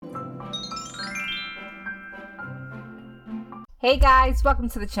Hey guys, welcome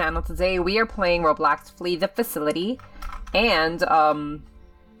to the channel. Today we are playing Roblox Flee the Facility, and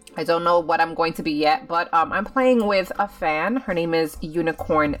I don't know what I'm going to be yet, but I'm playing with a fan. Her name is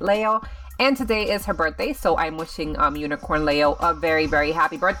Unicorn Leo, and today is her birthday, so I'm wishing Unicorn Leo a very, very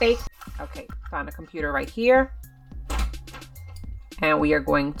happy birthday. Okay, found a computer right here, and we are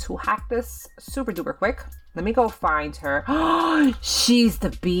going to hack this super duper quick. Let me go find her. She's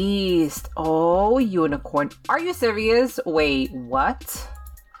the beast. Oh, Unicorn. Are you serious? Wait, what?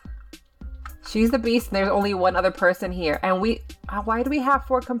 She's the beast and there's only one other person here. And why do we have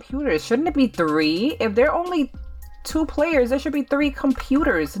 4 computers? Shouldn't it be 3? If there are only 2 players, there should be 3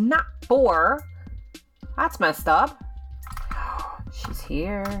 computers, not 4. That's messed up. She's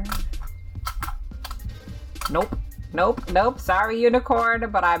here. Nope. Nope. Sorry, Unicorn,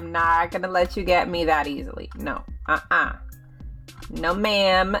 but I'm not gonna let you get me that easily. No. No,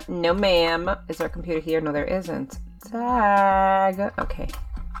 ma'am. No, ma'am. Is there a computer here? No, there isn't. Tag. Okay.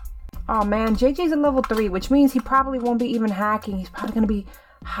 Oh, man. JJ's a level 3, which means he probably won't be even hacking. He's probably gonna be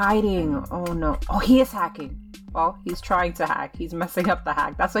hiding. Oh, no. Oh, he is hacking. Well, he's trying to hack. He's messing up the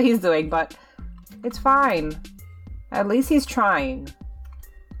hack. That's what he's doing, but it's fine. At least he's trying.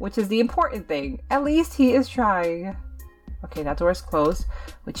 Which is the important thing. At least he is trying. Okay, that door is closed,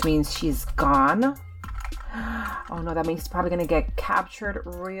 which means she's gone. Oh no, that means he's probably gonna get captured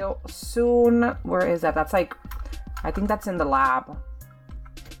real soon. Where is that? That's like, I think that's in the lab.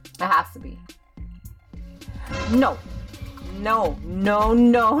 It has to be. No. No.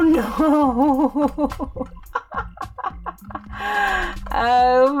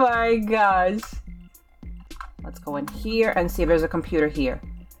 Oh my gosh. Let's go in here and see if there's a computer here.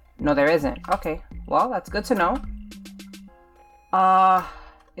 No, there isn't. Okay, well, that's good to know.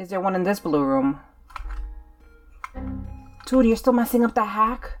 Is there one in this blue room? Dude, you're still messing up the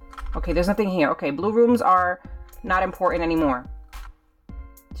hack? Okay, there's nothing here. Okay, blue rooms are not important anymore.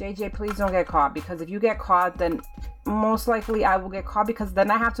 JJ, please don't get caught, because if you get caught, then most likely I will get caught, because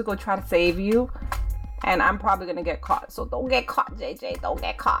then I have to go try to save you, and I'm probably gonna get caught. So don't get caught, JJ. Don't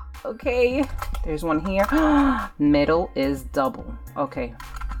get caught, okay? There's one here. Middle is double. Okay.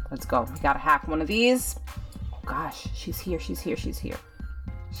 Let's go. We gotta hack one of these. Oh gosh, she's here. She's here,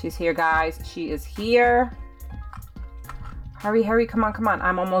 guys. She is here. Hurry. Come on.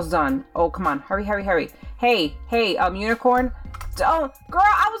 I'm almost done. Oh, come on. Hurry. Hey, Unicorn. Don't. Girl,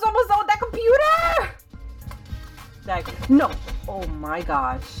 I was almost done with that computer. No. Oh my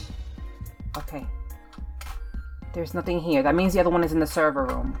gosh. Okay. There's nothing here. That means the other one is in the server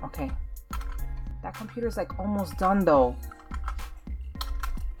room. Okay. That computer's like almost done though.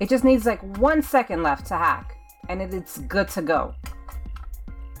 It just needs like 1 second left to hack, and it's good to go.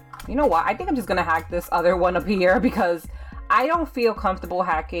 You know what? I think I'm just gonna hack this other one up here, because I don't feel comfortable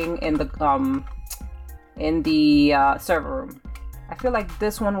hacking in the server room. I feel like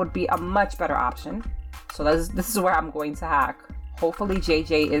this one would be a much better option. So this is where I'm going to hack. Hopefully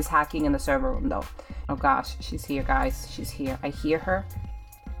JJ is hacking in the server room though. Oh gosh, she's here, guys. She's here. I hear her.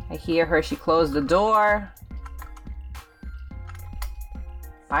 She closed the door.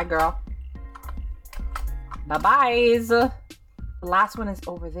 Bye, girl. Bye-byes. The last one is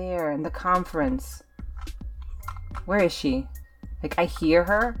over there in the conference. Where is she? Like, I hear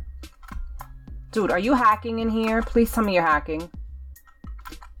her. Dude, are you hacking in here? Please tell me you're hacking.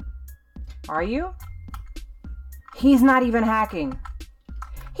 Are you? He's not even hacking.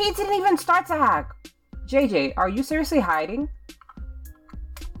 He didn't even start to hack. JJ, are you seriously hiding?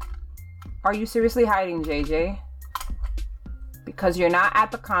 Are you seriously hiding, JJ? Because you're not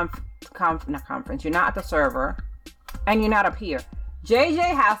at the conference, you're not at the server, and you're not up here. JJ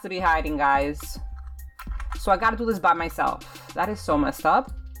has to be hiding, guys. So I gotta do this by myself. That is so messed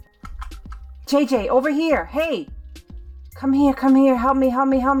up. JJ, over here. Hey, come here. Help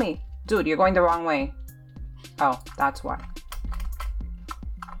me. Dude, you're going the wrong way. Oh, that's why.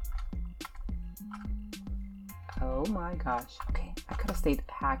 Oh my gosh. Okay, I could have stayed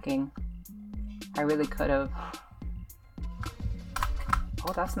hacking. I really could have.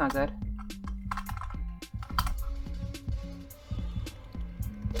 Oh, that's not good.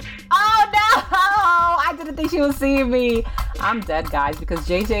 Oh no! I didn't think she was seeing me. I'm dead, guys, because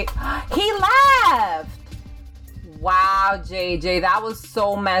JJ, he left! Wow, JJ, that was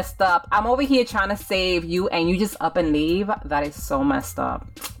so messed up. I'm over here trying to save you and you just up and leave? That is so messed up.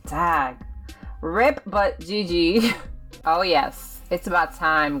 Tag. Rip, but GG. Oh yes. It's about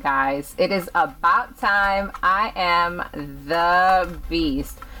time, guys. It is about time. I am the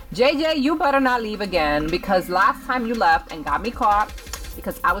beast. JJ, you better not leave again, because last time you left and got me caught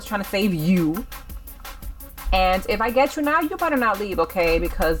because I was trying to save you. And if I get you now, you better not leave, okay?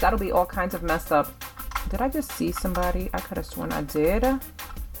 Because that'll be all kinds of messed up. Did I just see somebody? I could have sworn I did. Okay,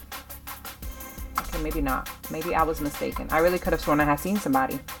 maybe not. Maybe I was mistaken. I really could have sworn I had seen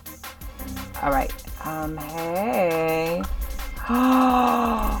somebody. All right. Hey.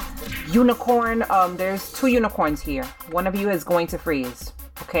 Unicorn. There's 2 unicorns here. One of you is going to freeze.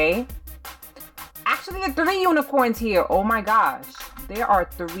 Okay. Actually, there are 3 unicorns here. Oh my gosh. There are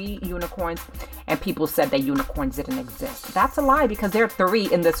 3 unicorns, and people said that unicorns didn't exist. That's a lie because there are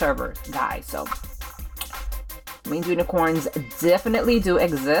 3 in the server, guys. So it means unicorns definitely do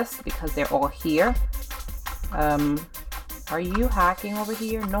exist because they're all here. Are you hacking over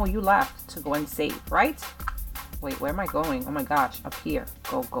here? No, you left to go and save, right? Wait, where am I going? Oh my gosh, up here.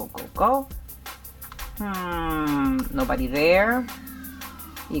 Go, go, go, go. Nobody there.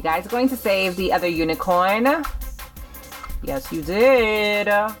 You guys going to save the other unicorn? Yes, you did.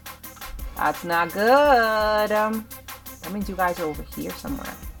 That's not good. That means you guys are over here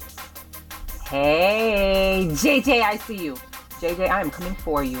somewhere. Hey, JJ, I see you. JJ, I am coming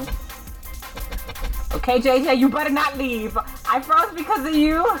for you. Okay, JJ, you better not leave. I froze because of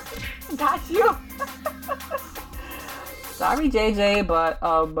you. Got you. Sorry, JJ, but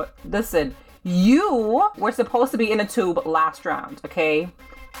listen, you were supposed to be in a tube last round, okay?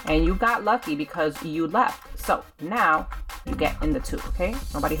 And you got lucky because you left. So now you get in the tube, okay?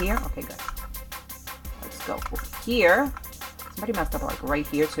 Nobody here? Okay, good. Let's go over here. Somebody messed up like right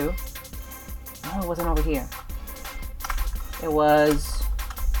here too. No, it wasn't over here. It was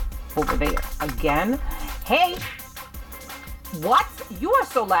over there. Again. Hey! What? You are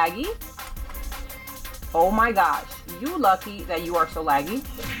so laggy. Oh my gosh. You lucky that you are so laggy.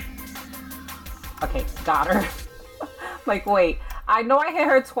 Okay, got her. Like, wait. I know I hit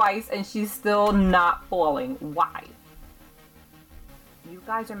her twice and she's still not falling. Why? You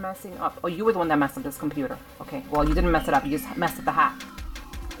guys are messing up. Oh, you were the one that messed up this computer. Okay, well, you didn't mess it up. You just messed up the hack.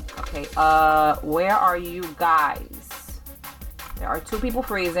 Okay, where are you guys? There are 2 people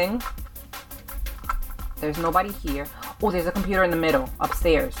freezing. There's nobody here. Oh, there's a computer in the middle,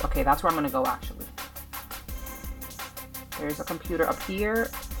 upstairs. Okay, that's where I'm gonna go, actually. There's a computer up here,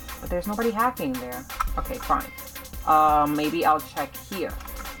 but there's nobody hacking there. Okay, fine. Maybe I'll check here.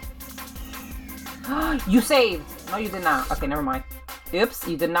 You saved! No, you did not. Okay, never mind. Oops,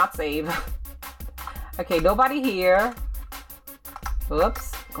 you did not save. Okay, nobody here.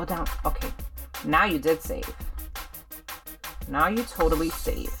 Oops, go down. Okay, now you did save. Now you totally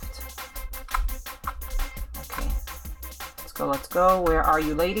saved. Okay, let's go, let's go. Where are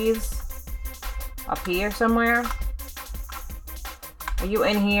you, ladies? Up here somewhere? Are you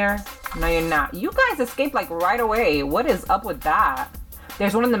in here? No, you're not. You guys escaped like right away. What is up with that?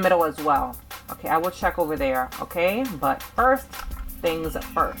 There's one in the middle as well. Okay, I will check over there, okay? But first, things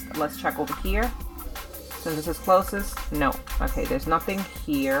first. Let's check over here. Since this is closest, no. Okay, there's nothing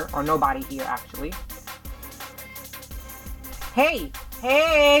here, or nobody here, actually. Hey!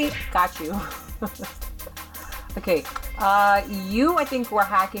 Hey! Got you. Okay, you, I think, were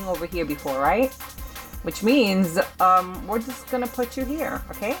hacking over here before, right? Which means, we're just gonna put you here,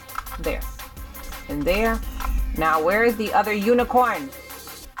 okay? There. And there. Now, where is the other unicorn?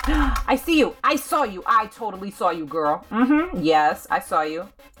 I see you. I saw you. I totally saw you, girl. Yes, I saw you.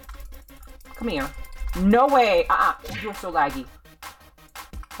 Come here. No way. You're so laggy.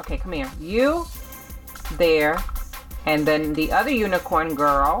 Okay, come here. You. There. And then the other unicorn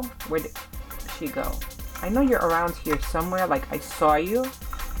girl. Where did she go? I know you're around here somewhere. Like, I saw you.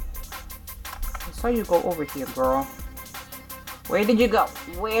 I saw you go over here, girl. Where did you go?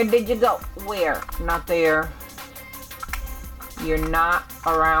 Where did you go? Where? Not there. You're not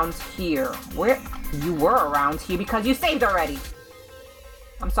around here. Where? You were around here because you saved already.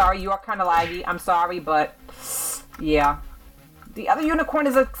 I'm sorry, you are kind of laggy. I'm sorry, but yeah. The other unicorn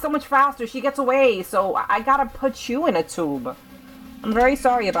is so much faster. She gets away, so I gotta put you in a tube. I'm very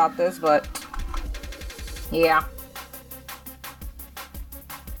sorry about this, but yeah.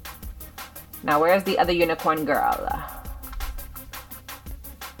 Now, where's the other unicorn girl?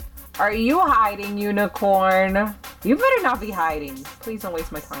 Are you hiding, unicorn? You better not be hiding. Please don't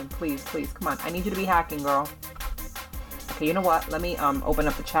waste my time. Please, please. Come on. I need you to be hacking, girl. Okay, you know what? Let me open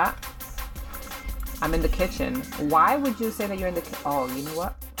up the chat. I'm in the kitchen. Why would you say that you're in the kitchen? Oh, you know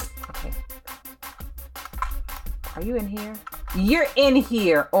what? Okay. Are you in here? You're in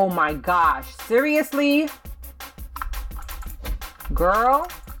here. Oh my gosh. Seriously? Girl?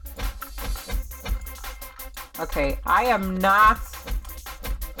 Okay, I am not...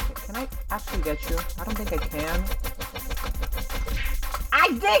 Okay, can I actually get you? I don't think I can. I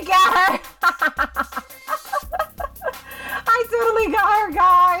did get her! I totally got her,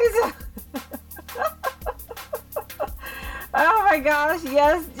 guys! Oh my gosh,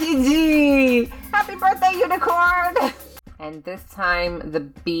 yes, GG! Happy birthday, unicorn! And this time the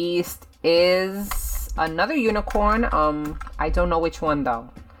beast is another unicorn. I don't know which one though.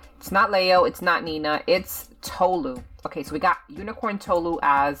 It's not Leo, it's not Nina, it's Tolu. Okay, so we got unicorn Tolu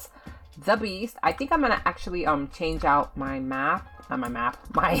as the beast. I think I'm gonna actually change out my map. Not my map,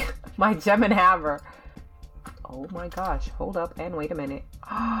 my gem and hammer. Oh my gosh, hold up and wait a minute.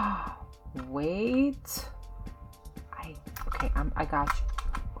 Wait. I got you.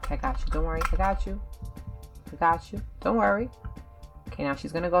 Okay, I got you. Don't worry, I got you. I got you. Don't worry. Okay, now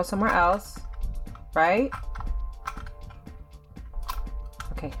she's gonna go somewhere else. Right?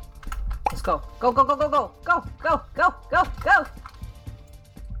 Okay. Let's go. Go, go, go, go, go. Go, go, go, go, go.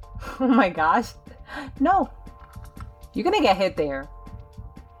 Oh my gosh. No. You're gonna get hit there.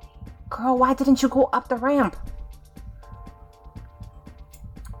 Girl, why didn't you go up the ramp?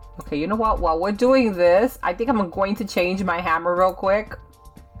 Okay, you know what? While we're doing this, I think I'm going to change my hammer real quick.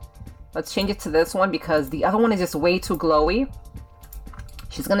 Let's change it to this one because the other one is just way too glowy.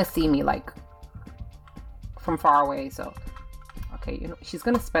 She's gonna see me like from far away, so okay, you know, she's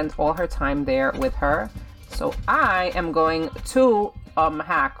gonna spend all her time there with her. So I am going to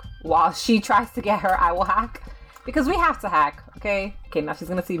hack. While she tries to get her, I will hack. Because we have to hack, okay? Okay, now she's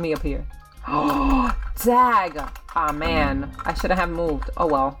gonna see me up here. Oh, dag! Ah, man. I shouldn't have moved. Oh,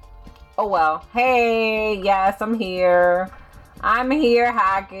 well. Oh, well. Hey, yes, I'm here. I'm here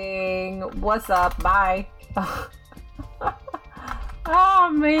hacking. What's up? Bye.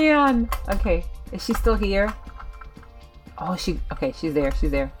 Oh, man. Okay, is she still here? Oh, okay, she's there. She's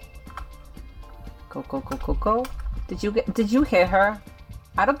there. Go, go, go, go, go. Did you hit her?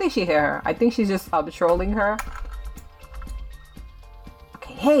 I don't think she hit her. I think she's just trolling her.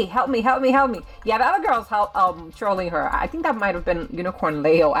 Okay, hey, help me, help me, help me. Yeah, the other girl's trolling her. I think that might have been Unicorn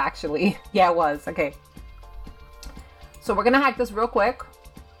Leo, actually. Yeah, it was. Okay. So we're gonna hack this real quick.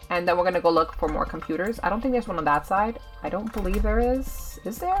 And then we're gonna go look for more computers. I don't think there's one on that side. I don't believe there is.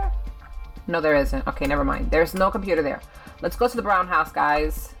 Is there? No, there isn't. Okay, never mind. There's no computer there. Let's go to the brown house,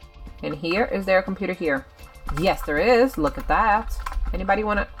 guys. And here, is there a computer here? Yes, there is. Look at that. Anybody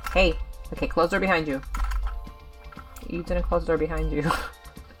wanna... Hey. Okay, close the door behind you. You didn't close the door behind you.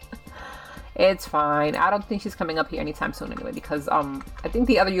 It's fine. I don't think she's coming up here anytime soon anyway, because I think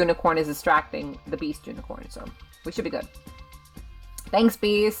the other unicorn is distracting the beast unicorn, so we should be good. Thanks,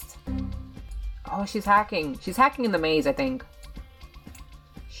 beast. Oh, she's hacking. She's hacking in the maze, I think.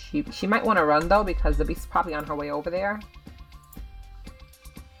 She might want to run though, because the beast's probably on her way over there.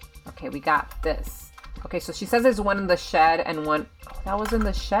 Okay, we got this. Okay, so she says there's one in the shed and one... Oh, that was in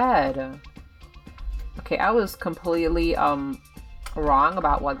the shed. Okay, I was completely wrong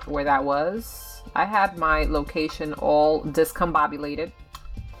about where that was. I had my location all discombobulated.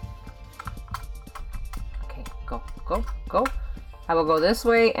 Okay, go, go, go. I will go this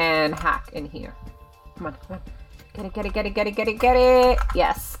way and hack in here. Come on, come on. Get it, get it, get it, get it, get it, get it.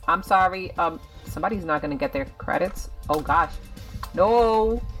 Yes, I'm sorry. Somebody's not gonna get their credits. Oh gosh.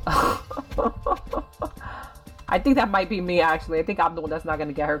 No. I think that might be me, actually. I think I'm the one that's not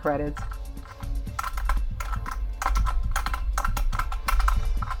gonna get her credits.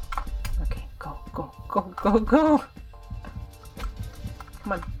 Okay, go, go, go, go, go.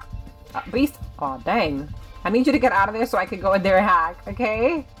 Come on. Beast. Oh, dang. I need you to get out of there so I can go in there and hack,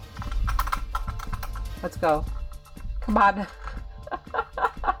 okay? Let's go. Come on.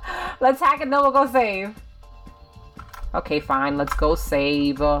 Let's hack and then we'll go save. Okay, fine. Let's go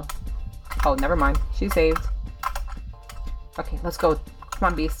save. Oh, never mind. She saved. Okay, let's go.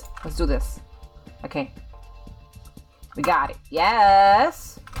 Come on, beast. Let's do this. Okay. We got it.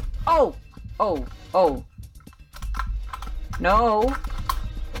 Yes. Oh. Oh. Oh. No.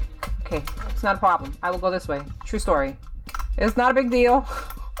 Okay. It's not a problem. I will go this way. True story. It's not a big deal.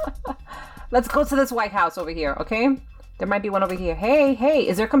 Let's go to this White House over here, okay? There might be one over here. Hey, hey,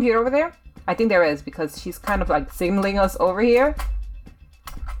 is there a computer over there? I think there is because she's kind of like signaling us over here.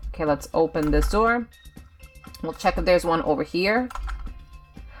 Okay, let's open this door. We'll check if there's one over here.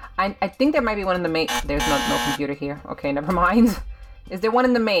 I think there might be one in the maze. There's no computer here. Okay, never mind. Is there one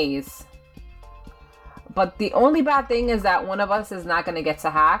in the maze? But the only bad thing is that one of us is not going to get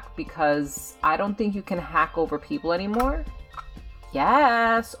to hack because I don't think you can hack over people anymore.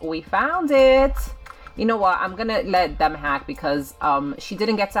 Yes, we found it. You know what? I'm going to let them hack because she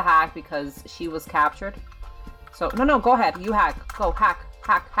didn't get to hack because she was captured. So, no, go ahead. You hack. Go, hack,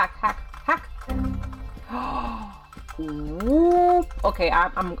 hack, hack, hack, hack. Whoop. Okay,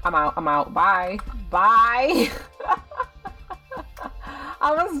 I'm out. Bye. Bye.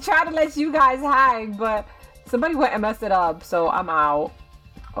 I was trying to let you guys hack, but somebody went and messed it up, so I'm out.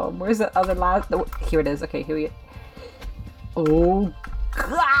 Where's the other last? Here it is. Okay, here we go. Oh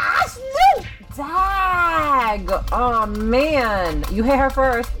gosh, no! Dag! Oh man, you hit her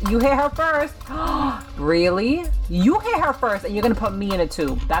first. You hit her first. Really? You hit her first and you're gonna put me in a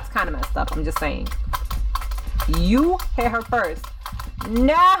tube. That's kind of messed up, I'm just saying. You hit her first.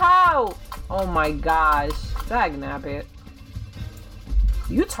 No! Oh my gosh. Dag nabbit.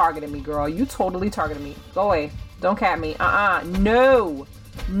 You targeted me, girl. You totally targeted me. Go away. Don't camp me. No.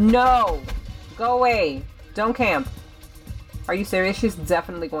 No. Go away. Don't camp. Are you serious? She's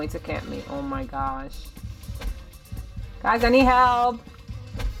definitely going to camp me. Oh my gosh. Guys, I need help.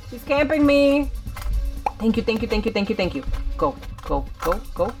 She's camping me. Thank you, thank you, thank you, thank you, thank you. Go, go, go,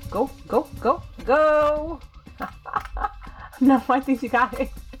 go, go, go, go, go. No, I think she got hit.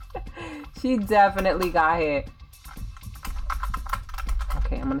 She definitely got hit.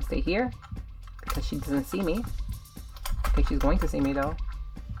 Okay, I'm gonna stay here because she doesn't see me. Okay, she's going to see me though.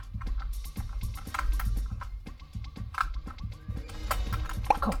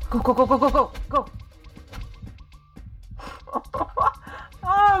 Go, go, go, go, go, go, go, go.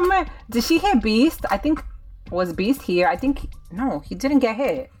 Oh man, did she hit Beast? I think, was Beast here? I think, no, he didn't get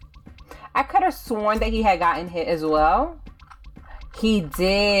hit. I could have sworn that he had gotten hit as well. He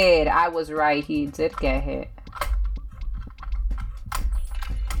did. I was right. He did get hit.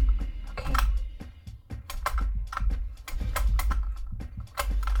 Okay.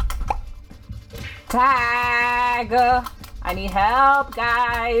 Tag! I need help,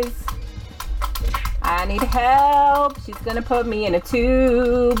 guys. I need help. She's gonna put me in a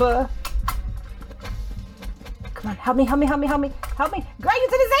tube. Come on, help me, help me, help me, help me, help me. Girl, you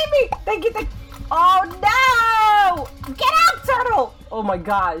didn't save me. Thank you, thank you. Oh no! Get out, turtle! Oh my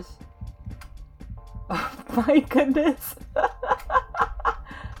gosh. Oh my goodness.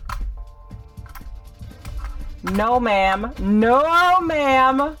 No, ma'am. No,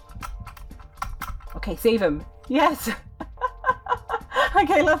 ma'am. Okay, save him. Yes.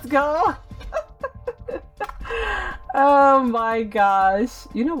 Okay, let's go. Oh my gosh.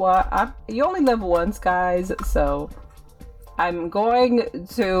 You know what? You only live once, guys, so I'm going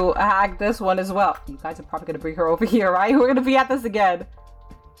to hack this one as well. You guys are probably going to bring her over here, right? We're going to be at this again.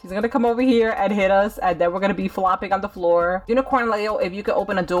 She's going to come over here and hit us, and then we're going to be flopping on the floor. Unicorn Leo, if you could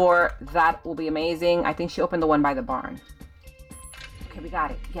open a door, that will be amazing. I think she opened the one by the barn. Okay, we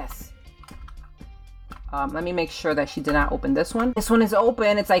got it. Yes. Let me make sure that she did not open this one. This one is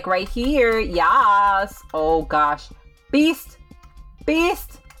open. It's like right here. Yes. Oh gosh. Beast.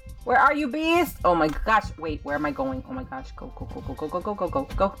 Beast. Where are you, Beast? Oh my gosh. Wait, where am I going? Oh my gosh. Go, go, go, go, go, go, go, go,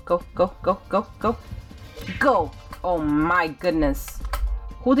 go, go, go, go, go, go, go. Go. Oh my goodness.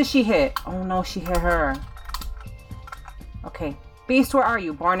 Who did she hit? Oh no, she hit her. Okay. Beast, where are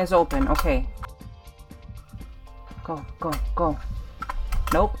you? Barn is open. Okay. Go, go, go.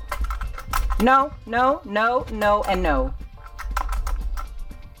 Nope. No, no, no, no, and no.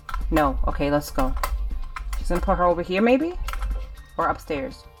 No. Okay, let's go. She's gonna put her over here, maybe? Or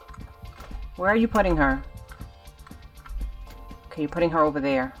upstairs? Where are you putting her? Okay, you're putting her over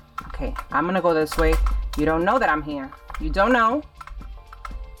there. Okay, I'm gonna go this way. You don't know that I'm here. You don't know.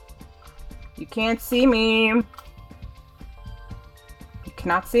 You can't see me. You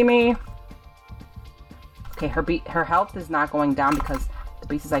cannot see me. Okay, her health is not going down because the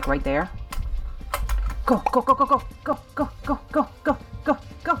beast is like right there. Go, go, go, go, go, go, go, go, go, go, go,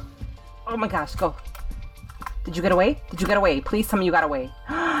 go. Oh my gosh, go. Did you get away? Did you get away? Please tell me you got away.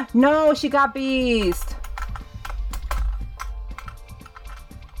 No, she got Beast.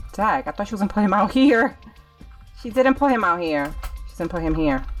 Dag, I thought she was gonna put him out here. She didn't put him out here. She's gonna put him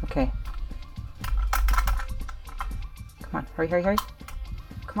here. Okay. Come on, hurry, hurry, hurry.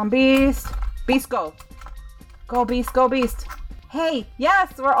 Come on, Beast. Beast, go. Go, Beast, go, Beast. Hey,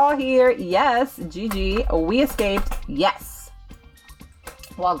 yes, we're all here. Yes, GG, we escaped. Yes.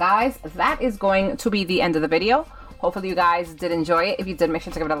 Well, guys, that is going to be the end of the video. Hopefully you guys did enjoy it. If you did, make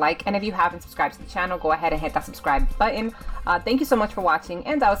sure to give it a like. And if you haven't subscribed to the channel, go ahead and hit that subscribe button. Thank you so much for watching,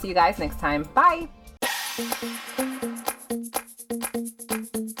 and I'll see you guys next time. Bye.